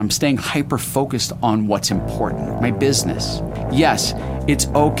I'm staying hyper-focused on what's important, my business. Yes, it's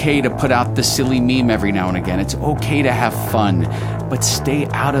okay to put out the silly meme every now and again. It's okay to have fun, but stay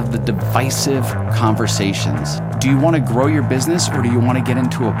out of the divisive conversations. Do you want to grow your business, or do you want to get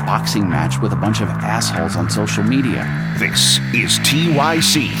into a boxing match with a bunch of assholes on social media? This is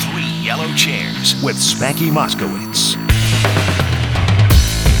TYC 3 Yellow Chairs with Spanky Moskowitz.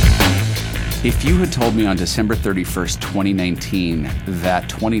 If you had told me on December 31st, 2019, that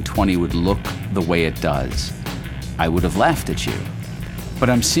 2020 would look the way it does, I would have laughed at you.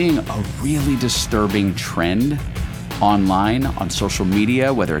 But I'm seeing a really disturbing trend online, on social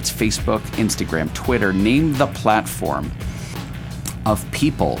media, whether it's Facebook, Instagram, Twitter, name the platform, of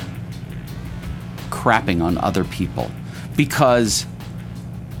people crapping on other people because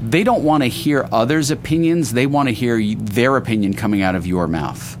they don't want to hear others' opinions. They want to hear their opinion coming out of your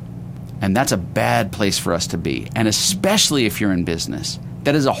mouth. And that's a bad place for us to be. And especially if you're in business,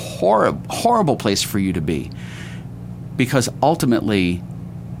 that is a horrible place for you to be. Because ultimately,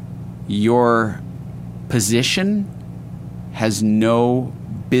 your position has no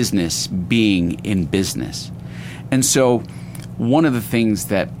business being in business. And so one of the things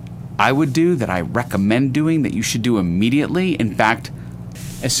that I would do, that I recommend doing, that you should do immediately, in fact,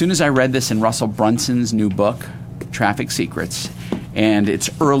 as soon as I read this in Russell Brunson's new book, Traffic Secrets, and it's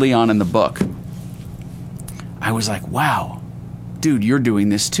early on in the book, I was like, wow, dude, you're doing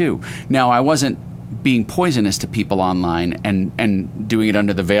this too. Now, I wasn't being poisonous to people online and doing it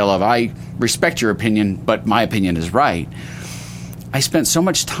under the veil of, I respect your opinion, but my opinion is right. I spent so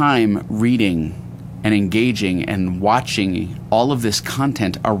much time reading and engaging and watching all of this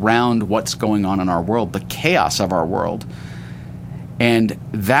content around what's going on in our world, the chaos of our world. And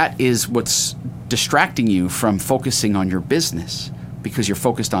that is what's distracting you from focusing on your business, because you're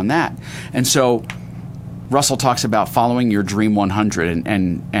focused on that. And so Russell talks about following your Dream 100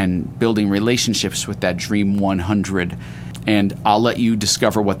 and building relationships with that Dream 100. And I'll let you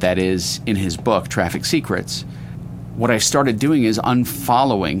discover what that is in his book, Traffic Secrets. What I started doing is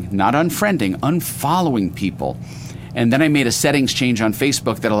unfollowing, not unfriending, unfollowing people. And then I made a settings change on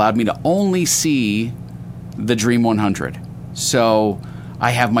Facebook that allowed me to only see the Dream 100. So I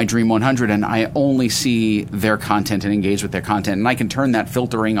have my Dream 100 and I only see their content and engage with their content. And I can turn that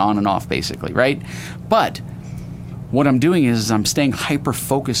filtering on and off basically, right? But what I'm doing is I'm staying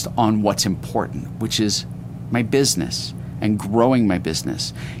hyper-focused on what's important, which is my business and growing my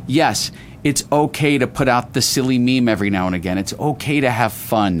business. Yes, it's okay to put out the silly meme every now and again. It's okay to have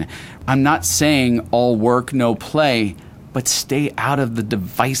fun. I'm not saying all work, no play, but stay out of the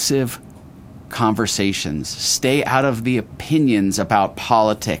divisive conversations. Stay out of the opinions about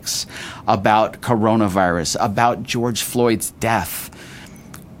politics, about coronavirus, about George Floyd's death.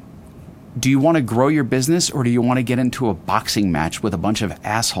 Do you want to grow your business, or do you want to get into a boxing match with a bunch of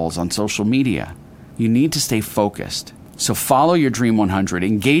assholes on social media? You need to stay focused. So follow your Dream 100,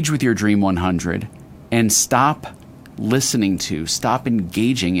 engage with your Dream 100, and stop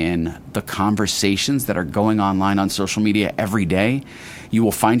engaging in the conversations that are going online on social media every day. You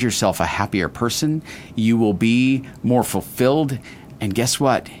will find yourself a happier person. You will be more fulfilled. And guess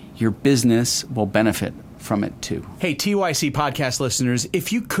what? Your business will benefit from it too. Hey, TYC podcast listeners,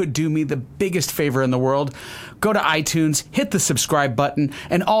 if you could do me the biggest favor in the world, go to iTunes, hit the subscribe button,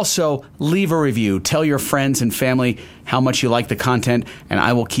 and also leave a review. Tell your friends and family how much you like the content, and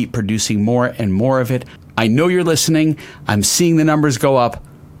I will keep producing more and more of it. I know you're listening. I'm seeing the numbers go up.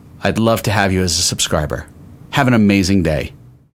 I'd love to have you as a subscriber. Have an amazing day.